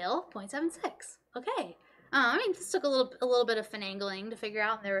 Scale 0.76. Okay. I mean, this took a little bit of finagling to figure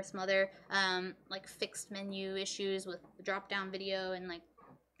out. There were some other like fixed menu issues with the drop-down video and like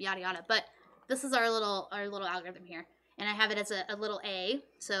yada yada. But this is our little algorithm here, and I have it as a little a.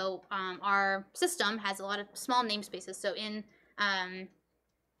 So our system has a lot of small namespaces. So in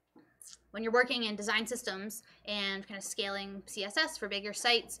when you're working in design systems and kind of scaling CSS for bigger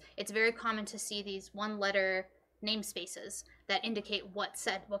sites, it's very common to see these one-letter namespaces that indicate what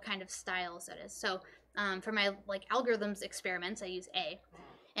kind of styles that is. So for my like algorithms experiments, I use A,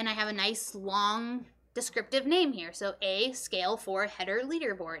 and I have a nice long descriptive name here. So A, scale for header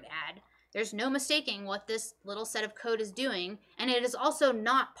leaderboard ad. There's no mistaking what this little set of code is doing, and it is also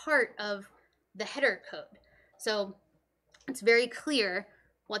not part of the header code. So it's very clear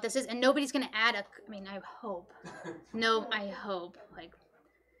what this is, and nobody's going to add I hope.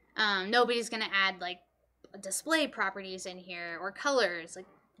 Nobody's going to add, like, display properties in here or colors. Like,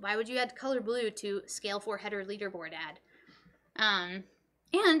 why would you add color blue to scale 4 header leaderboard ad?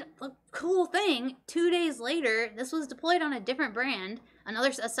 And a cool thing, 2 days later, this was deployed on a different brand,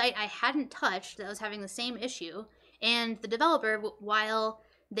 a site I hadn't touched that was having the same issue, and the developer, while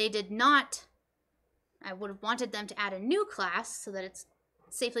they did not, I would have wanted them to add a new class so that it's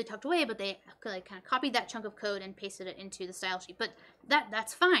safely tucked away, but they like kind of copied that chunk of code and pasted it into the style sheet. But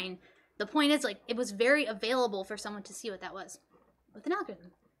that's fine. The point is, like, it was very available for someone to see what that was with an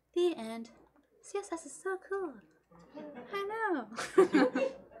algorithm. The end. CSS is so cool. I know.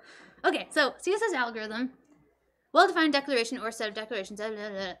 Okay, so CSS algorithm, well-defined declaration or set of declarations.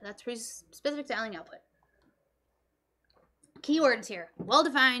 That's pretty specific styling output. Keywords here: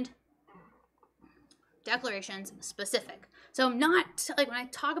 well-defined, declarations, specific. So I'm not, like, when I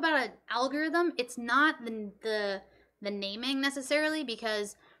talk about an algorithm, it's not the naming necessarily,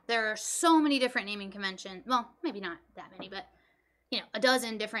 because there are so many different naming conventions. Well, maybe not that many, but, you know, a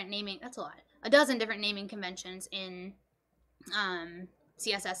dozen different naming, that's a lot. A dozen different naming conventions in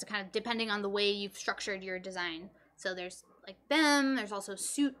CSS, kind of depending on the way you've structured your design. So there's, like, BEM, there's also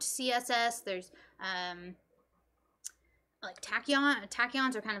suit CSS, there's like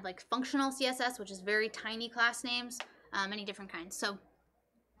tachyons are kind of like functional CSS, which is very tiny class names, many different kinds. So,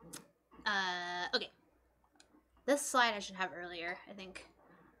 okay. This slide I should have earlier, I think.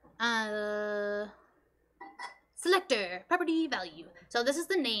 Selector, property, value. So this is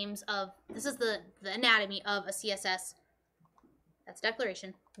the names of, this is the anatomy of a CSS, that's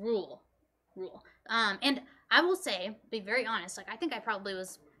declaration, rule. And I will say, be very honest, like, I think I probably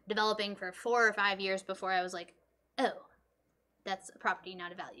was developing for 4 or 5 years before I was like, oh, that's a property,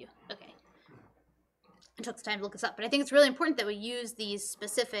 not a value. Okay. I took the time to look this up, but I think it's really important that we use these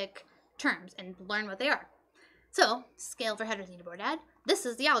specific terms and learn what they are. So, scale for header leaderboard ad. This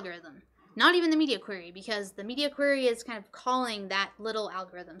is the algorithm. Not even the media query, because the media query is kind of calling that little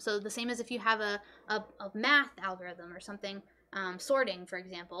algorithm. So the same as if you have a math algorithm or something, sorting, for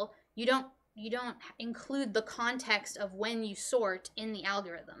example, you don't include the context of when you sort in the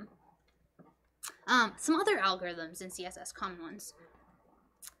algorithm. Some other algorithms in CSS, common ones.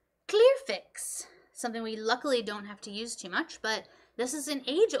 Clearfix, something we luckily don't have to use too much, but this is an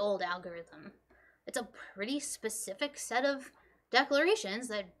age-old algorithm. It's a pretty specific set of declarations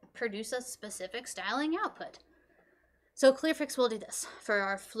that produce a specific styling output. So clearfix will do this for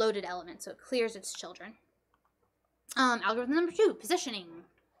our floated element, so it clears its children. Algorithm number 2, positioning.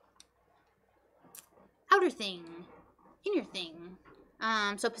 Outer thing, inner thing.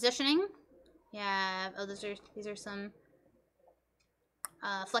 So positioning, yeah, oh, these are some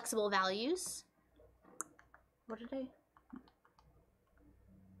flexible values. What did I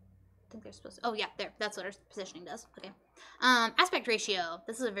think they're supposed to, oh yeah, there, that's what our positioning does. Okay. Aspect ratio,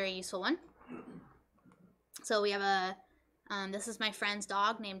 this is a very useful one. So we have a, this is my friend's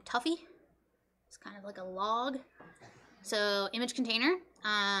dog named Tuffy. It's kind of like a log. So image container,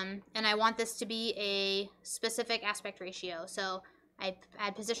 and I want this to be a specific aspect ratio. So I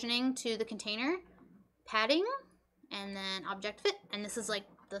add positioning to the container, padding, and then object fit. And this is like,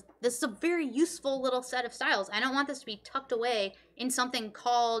 this is a very useful little set of styles. I don't want this to be tucked away in something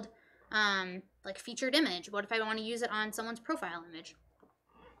called like featured image. What if I want to use it on someone's profile image?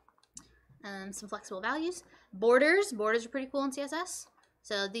 Some flexible values. Borders are pretty cool in CSS.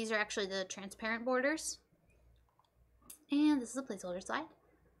 So these are actually the transparent borders. And this is a placeholder slide.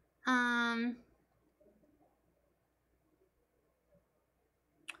 How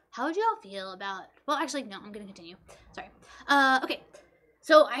would you all feel about, well, actually, no, I'm going to continue. Sorry. Okay.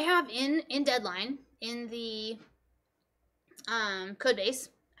 So I have in Deadline, in the code base,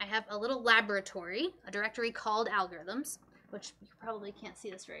 I have a little laboratory, a directory called algorithms, which you probably can't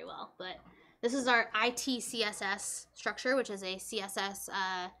see this very well, but this is our ITCSS structure, which is a CSS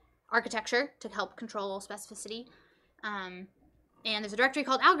architecture to help control specificity. And there's a directory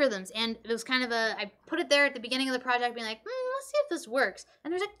called algorithms, and it was kind of a, I put it there at the beginning of the project being like, let's see if this works.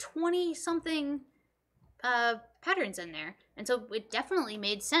 And there's like 20-something patterns in there. And so it definitely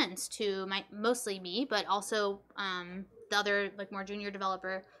made sense to mostly me, but also the other like more junior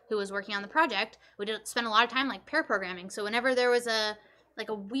developer who was working on the project. We did spend a lot of time like pair programming. So whenever there was a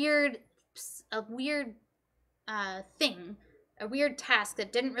weird thing, a weird task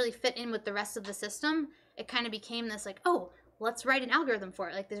that didn't really fit in with the rest of the system, it kind of became this like, oh, let's write an algorithm for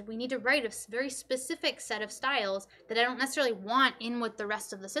it. Like we need to write a very specific set of styles that I don't necessarily want in with the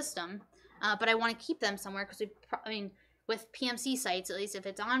rest of the system. but I want to keep them somewhere because I mean, with PMC sites, at least if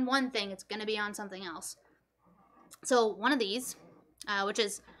it's on one thing, it's going to be on something else. So one of these, which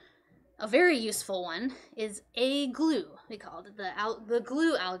is a very useful one, is a glue. We call it the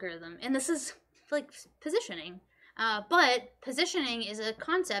glue algorithm, and this is like positioning. But positioning is a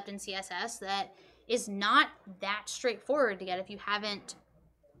concept in CSS that is not that straightforward to get if you haven't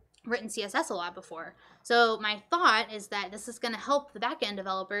written CSS a lot before. So my thought is that this is going to help the backend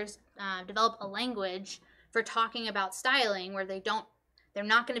developers develop a language for talking about styling where they're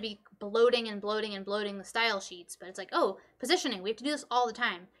not going to be bloating the style sheets, but it's like, oh, positioning, we have to do this all the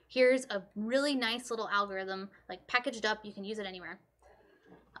time. Here's a really nice little algorithm, like packaged up, you can use it anywhere.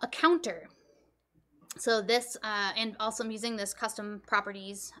 A counter. So this, and also I'm using this custom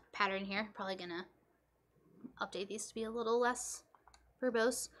properties pattern here. Probably gonna update these to be a little less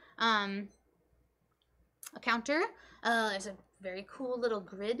verbose. A counter, there's a very cool little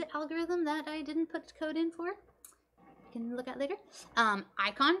grid algorithm that I didn't put code in for. You can look at later.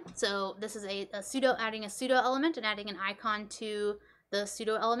 Icon, so this is adding a pseudo element and adding an icon to the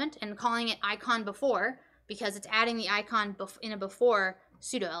pseudo element and calling it icon before because it's adding the icon in a before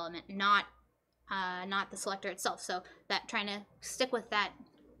pseudo element, not the selector itself. So that trying to stick with that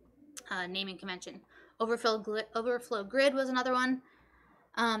naming convention. Overflow grid was another one.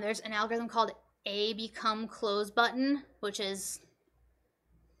 There's an algorithm called a become close button, which is,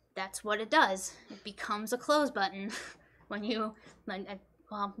 that's what it does. It becomes a close button when you,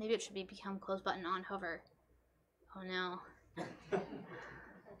 well, maybe it should be become close button on hover. Oh no.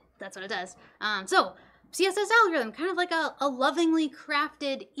 That's what it does. So CSS algorithm, kind of like a lovingly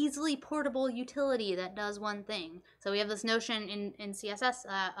crafted, easily portable utility that does one thing. So we have this notion in CSS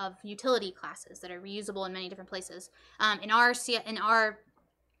of utility classes that are reusable in many different places. In our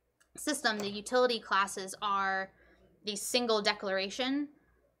system, the utility classes are the single declaration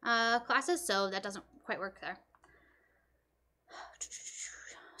classes, so that doesn't quite work there.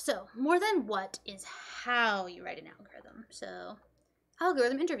 So more than what is how you write an algorithm. So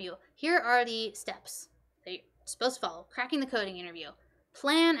algorithm interview. Here are the steps that you're supposed to follow. Cracking the coding interview.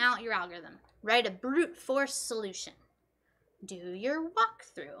 Plan out your algorithm. Write a brute force solution. Do your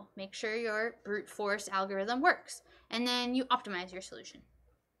walkthrough. Make sure your brute force algorithm works. And then you optimize your solution.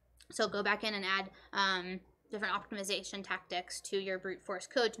 So go back in and add different optimization tactics to your brute force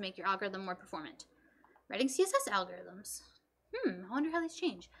code to make your algorithm more performant. Writing CSS algorithms. I wonder how these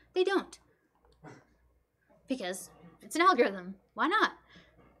change. They don't. Because it's an algorithm. Why not?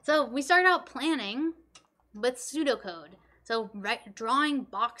 So we started out planning with pseudocode. So drawing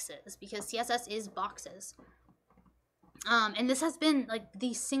boxes, because CSS is boxes. And this has been like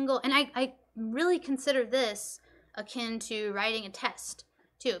the single, and I really consider this akin to writing a test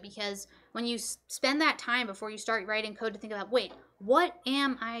too, because when you spend that time before you start writing code to think about, wait, what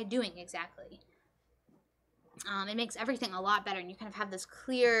am I doing exactly? It makes everything a lot better, and you kind of have this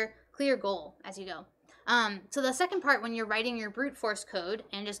clear goal as you go. So the second part, when you're writing your brute force code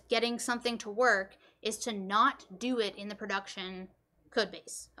and just getting something to work, is to not do it in the production code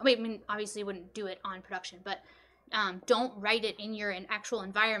base. I mean, obviously you wouldn't do it on production, but don't write it in your actual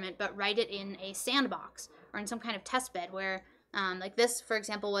environment, but write it in a sandbox or in some kind of test bed where, like this, for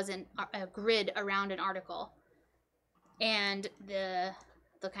example, was a grid around an article. And the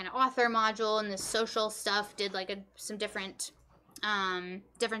kind of author module and the social stuff did like some different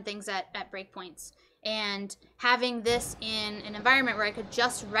things at breakpoints. And having this in an environment where I could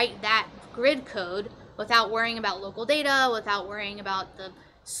just write that grid code without worrying about local data, without worrying about the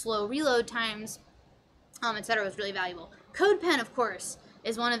slow reload times, etc., was really valuable. CodePen, of course,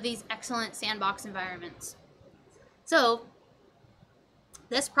 is one of these excellent sandbox environments. So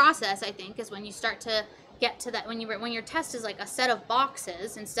this process, I think, is when you start to get to that, when your test is like a set of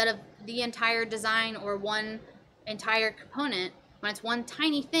boxes instead of the entire design or one entire component. When it's one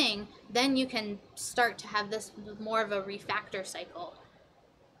tiny thing, then you can start to have this more of a refactor cycle.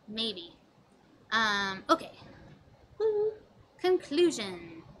 Maybe. Okay. Woo.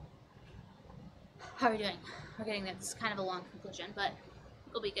 Conclusion. How are we doing? We're getting there. This is kind of a long conclusion, but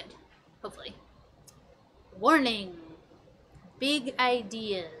it'll be good. Hopefully. Warning. Big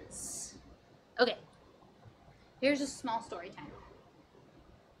ideas. Okay. Here's a small story time.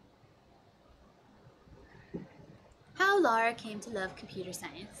 How Lara came to love computer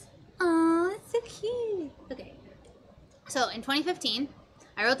science. Aw, that's so cute. Okay. So in 2015,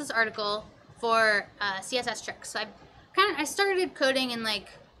 I wrote this article for CSS tricks. So I started coding in like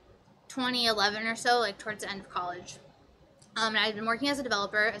 2011 or so, like towards the end of college. And I've been working as a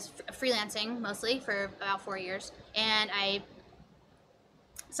developer, as freelancing mostly for about 4 years. And I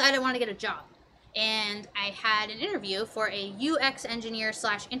decided I wanted to get a job. and I had an interview for a UX engineer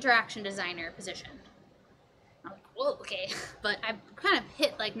 / interaction designer position. I'm like, whoa, okay. But I kind of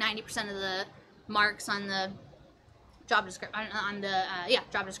hit like 90% of the marks on the job description,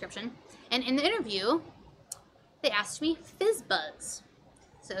 job description. And in the interview, they asked me FizzBuzz.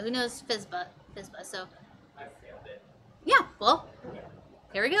 So who knows FizzBuzz? So I failed it. yeah, well,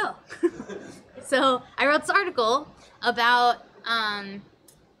 here we go. So I wrote this article about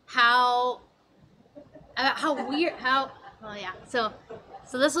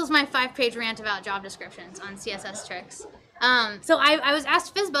So this was my 5-page rant about job descriptions on CSS tricks. So I was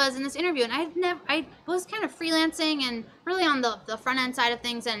asked FizzBuzz in this interview, and I was kind of freelancing and really on the front end side of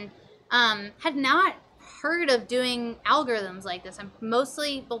things, and had not heard of doing algorithms like this. I'm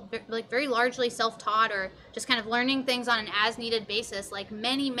mostly like very largely self-taught or just kind of learning things on an as-needed basis, like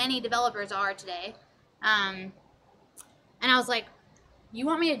many developers are today. And I was like, you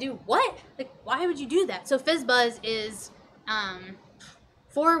want me to do what? Like, why would you do that? So FizzBuzz is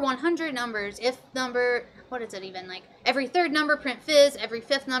for 100 numbers, if number, what is it even? Like every third number print fizz, every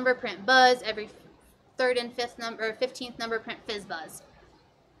fifth number print buzz, every third and fifth number, 15th number print FizzBuzz.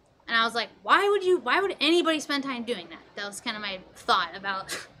 And I was like, why would anybody spend time doing that? That was kind of my thought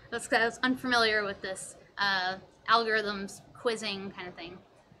about, I was unfamiliar with this algorithms quizzing kind of thing.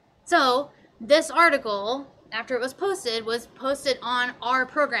 So this article, after it was posted on R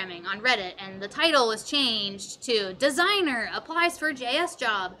Programming on Reddit, and the title was changed to Designer Applies for JS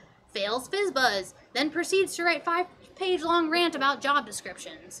Job, Fails FizzBuzz, then proceeds to write 5-page long rant about job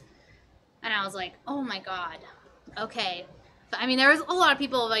descriptions. And I was like, oh my god, okay. But, I mean, there was a lot of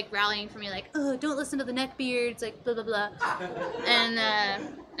people like rallying for me, like, oh, don't listen to the neckbeards, like, blah, blah, blah. And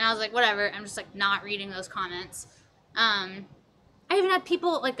I was like, whatever, I'm just like not reading those comments. I even had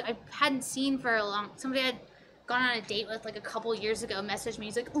people like I hadn't seen for a long, somebody had gone on a date with like a couple years ago, messaged me,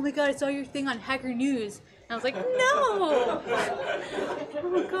 he's like, oh my god, I saw your thing on Hacker News. And I was like, no! Oh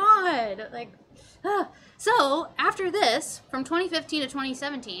my god! Like, So, after this, from 2015 to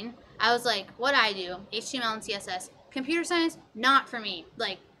 2017, I was like, what I do, HTML and CSS, computer science, not for me.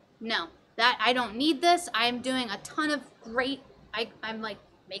 Like, no. I don't need this. I'm doing a ton of great, I'm like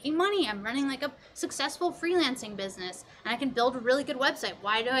making money. I'm running like a successful freelancing business, and I can build a really good website.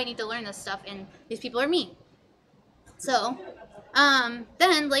 Why do I need to learn this stuff? And these people are me. So,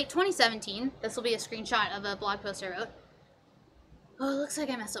 then late 2017, this will be a screenshot of a blog post I wrote. Oh, it looks like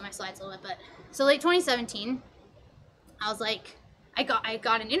I messed up my slides a little bit, but so late 2017, I was like, I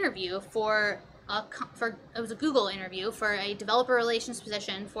got an interview it was a Google interview for a developer relations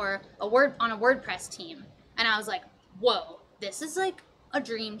position for on a WordPress team, and I was like, whoa, this is like a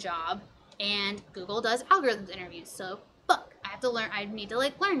dream job, and Google does algorithms interviews, so fuck, I need to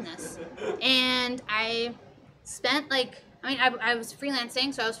like learn this, and I spent like, I was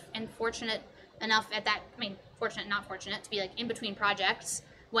freelancing, so I was fortunate enough not fortunate to be like in between projects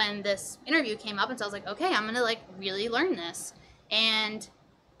when this interview came up, and so I was like, okay, I'm gonna like really learn this. And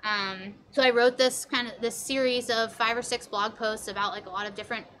so I wrote this series of 5 or 6 blog posts about like a lot of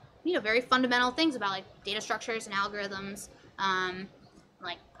different, very fundamental things about like data structures and algorithms,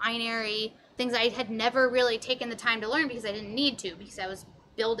 like binary things I had never really taken the time to learn because I didn't need to, because I'm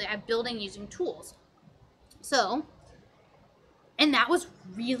building using tools. So, and that was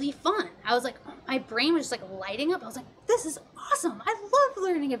really fun. I was like, my brain was just like lighting up. I was like, this is awesome. I love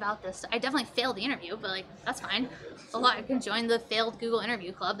learning about this. I definitely failed the interview, but like, that's fine. I can join the failed Google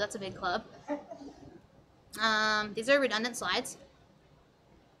interview club. That's a big club. These are redundant slides.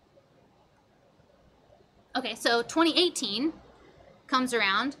 Okay, so 2018 comes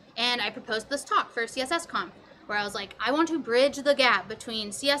around, and I proposed this talk for CSS Camp, where I was like, I want to bridge the gap between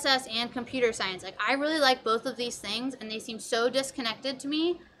CSS and computer science. Like, I really like both of these things, and they seem so disconnected to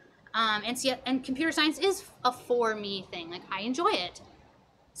me. And computer science is a for me thing. Like, I enjoy it.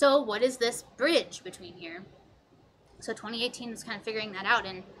 So what is this bridge between here? So 2018 was kind of figuring that out,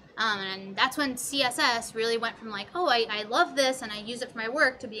 and that's when CSS really went from like, oh, I love this and I use it for my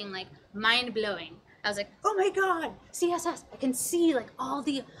work, to being like mind-blowing. I was like, oh my god, CSS, I can see like all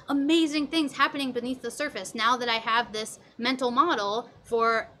the amazing things happening beneath the surface now that I have this mental model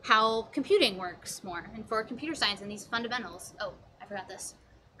for how computing works more, and for computer science and these fundamentals. Oh, I forgot this.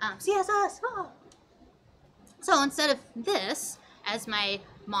 CSS, oh. So instead of this as my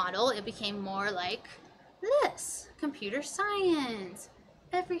model, it became more like this, computer science.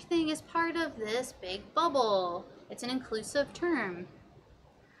 Everything is part of this big bubble. It's an inclusive term.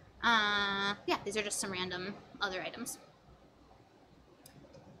 Yeah, these are just some random other items.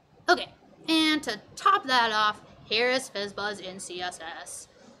 Okay, and to top that off, here is FizzBuzz in CSS.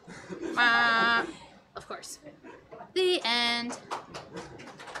 Of course. The end.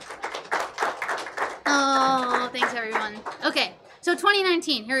 Oh, thanks everyone. Okay, so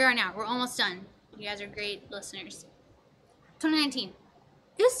 2019, here we are now. We're almost done. You guys are great listeners. 2019.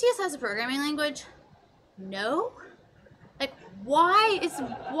 Is CSS a programming language? No. Like, why is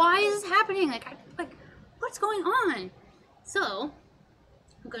this happening? Like, what's going on? So,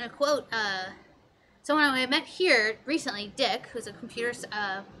 I'm gonna quote someone I met here recently, Dick, who's a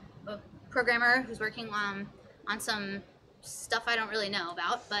a programmer who's working on some stuff I don't really know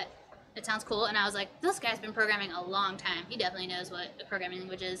about, but it sounds cool. And I was like, this guy's been programming a long time. He definitely knows what a programming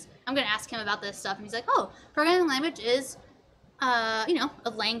language is. I'm gonna ask him about this stuff, and he's like, oh, programming language is, a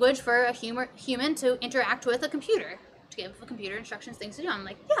language for a human to interact with a computer, to give a computer instructions, things to do. I'm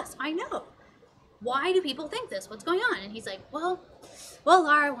like, yes, I know. Why do people think this? What's going on? And he's like, well,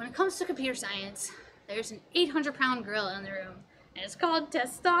 Lara, when it comes to computer science, there's an 800-pound gorilla in the room, and it's called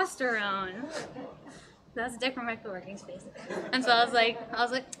testosterone. That's Dick from my co-working space. And so I was like,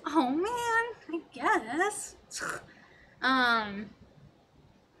 oh man, I guess.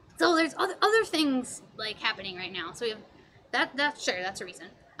 So there's other things like happening right now. So we have that's a reason.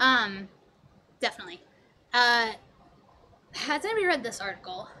 Definitely. Has anybody read this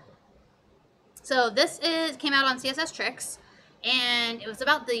article? So this came out on CSS Tricks, and it was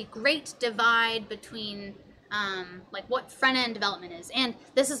about the great divide between like what front-end development is. And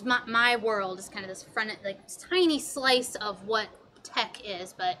this is my world, is kind of this front-end, like this tiny slice of what tech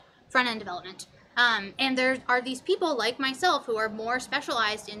is, but front-end development. And there are these people like myself who are more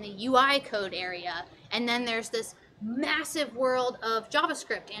specialized in the UI code area, and then there's this massive world of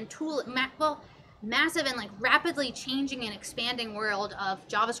JavaScript and massive and like rapidly changing and expanding world of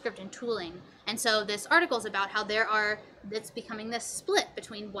JavaScript and tooling. And so this article is about how it's becoming this split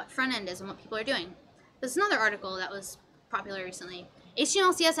between what front end is and what people are doing. There's another article that was popular recently.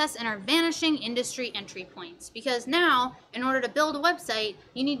 HTML, CSS, and our vanishing industry entry points. Because now, in order to build a website,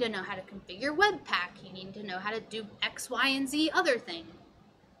 you need to know how to configure Webpack. You need to know how to do X, Y, and Z other thing.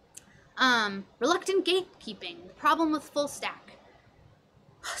 Reluctant gatekeeping, the problem with full stack.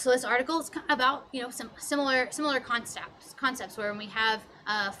 So this article is about, some similar concepts where we have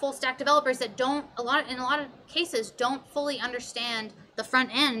full stack developers that in a lot of cases don't fully understand the front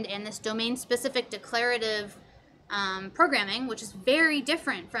end and this domain specific declarative programming, which is very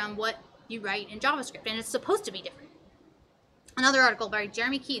different from what you write in JavaScript, and it's supposed to be different. Another article by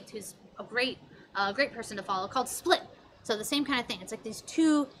Jeremy Keith, who's a great person to follow, called Split. So the same kind of thing. It's like these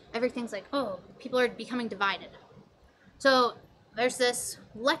two, everything's like, oh, people are becoming divided. So there's this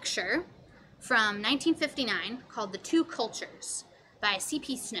lecture from 1959 called The Two Cultures by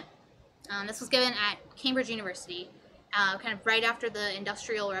C.P. Snow. This was given at Cambridge University, kind of right after the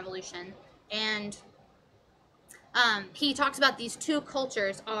Industrial Revolution. And he talks about these two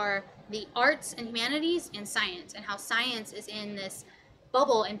cultures are the arts and humanities and science, and how science is in this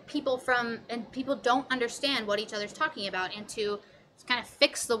bubble, and people don't understand what each other's talking about, and to kind of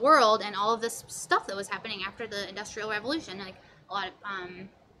fix the world and all of this stuff that was happening after the Industrial Revolution. Like a lot of,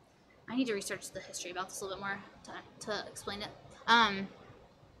 I need to research the history about this a little bit more to explain it.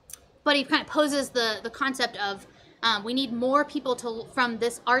 But he kind of poses the concept of we need more people from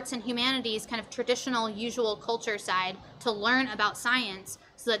this arts and humanities kind of traditional usual culture side to learn about science,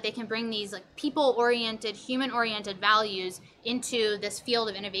 so that they can bring these like people-oriented, human-oriented values into this field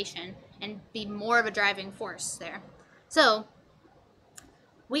of innovation and be more of a driving force there. So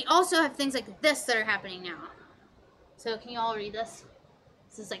we also have things like this that are happening now. So can you all read this?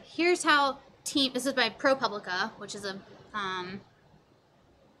 This is like, here's how this is by ProPublica, which is a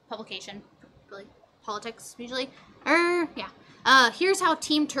publication, really politics usually. Here's how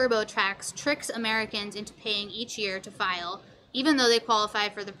Team TurboTax tricks Americans into paying each year to file, even though they qualify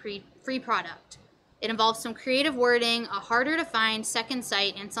for the free product. It involves some creative wording, a harder to find second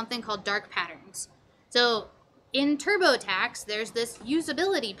site, and something called dark patterns. So in TurboTax, there's this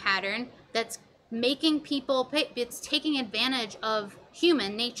usability pattern that's making people pay. It's taking advantage of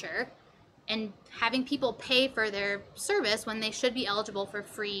human nature and having people pay for their service when they should be eligible for a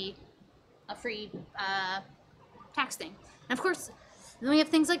free tax thing. And of course, then we have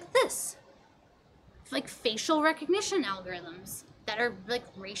things like this, like facial recognition algorithms that are like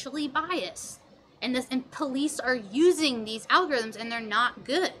racially biased, and police are using these algorithms, and they're not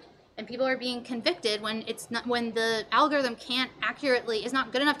good, and people are being convicted when the algorithm is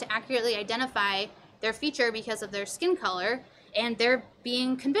not good enough to accurately identify their feature because of their skin color, and they're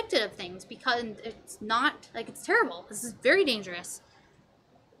being convicted of things because it's not, like, it's terrible. This is very dangerous.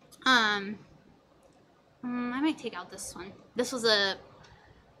 I might take out this one. This was a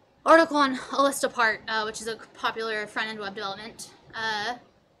article on A List Apart, which is a popular front-end web development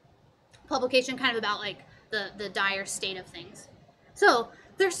publication, kind of about like the dire state of things. So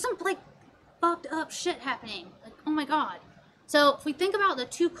there's some like fucked up shit happening. Like, oh my god. So if we think about the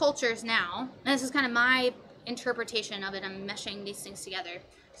two cultures now, and this is kind of my interpretation of it, I'm meshing these things together.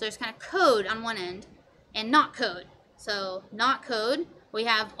 So there's kind of code on one end and not code. So not code, we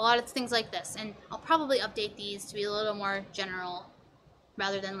have a lot of things like this, and I'll probably update these to be a little more general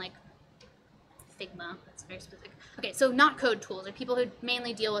rather than like Figma. That's very specific. Okay, so not code tools are people who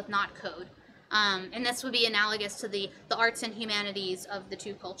mainly deal with not code. And this would be analogous to the arts and humanities of the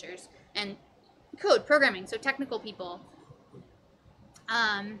two cultures. And code, programming, so technical people.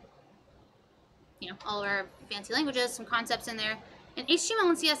 You know, all of our fancy languages, some concepts in there. And HTML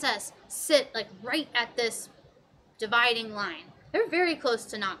and CSS sit like right at this dividing line. They're very close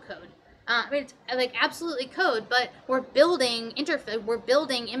to not code. I mean, it's like absolutely code, but we're building interface, we're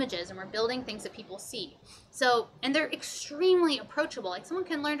building images, and we're building things that people see. So, and they're extremely approachable. Like someone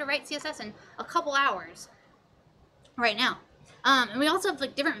can learn to write CSS in a couple hours right now. And we also have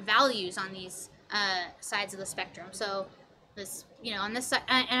like different values on these sides of the spectrum. So this, you know, on this side,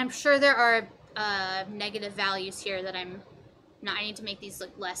 and I'm sure there are negative values here that I need to make these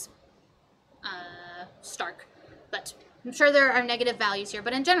like less stark, but I'm sure there are negative values here,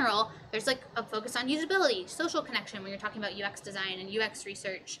 but in general, there's like a focus on usability, social connection when you're talking about UX design and UX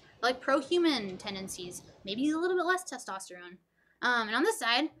research, like pro-human tendencies, maybe a little bit less testosterone. And on this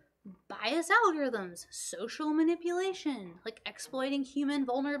side, bias algorithms, social manipulation, like exploiting human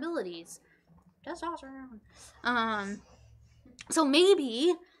vulnerabilities, testosterone. So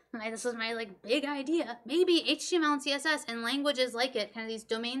maybe, this is my like big idea, maybe HTML and CSS and languages like it, kind of these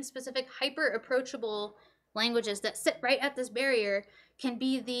domain-specific, hyper-approachable languages that sit right at this barrier can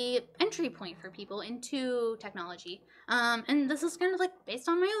be the entry point for people into technology. And this is kind of like based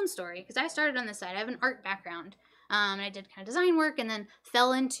on my own story, because I started on this side. I have an art background, and I did kind of design work and then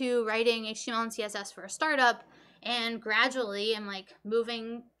fell into writing HTML and CSS for a startup, and gradually I'm like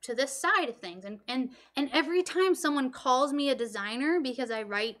moving to this side of things. And every time someone calls me a designer because I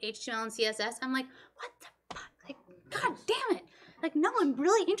write HTML and CSS, I'm like, what the fuck? Like, god damn it. Like, no, I'm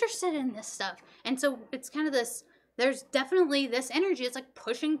really interested in this stuff. And so it's kind of this, there's definitely this energy. It's like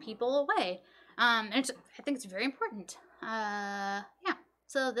pushing people away. And I think it's very important. Yeah,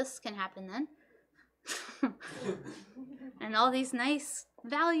 so this can happen then. And all these nice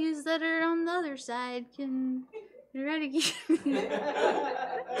values that are on the other side can be ready.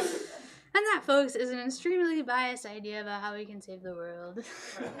 And that, folks, is an extremely biased idea about how we can save the world.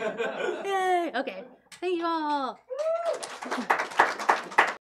 Yay! Okay, thank you all.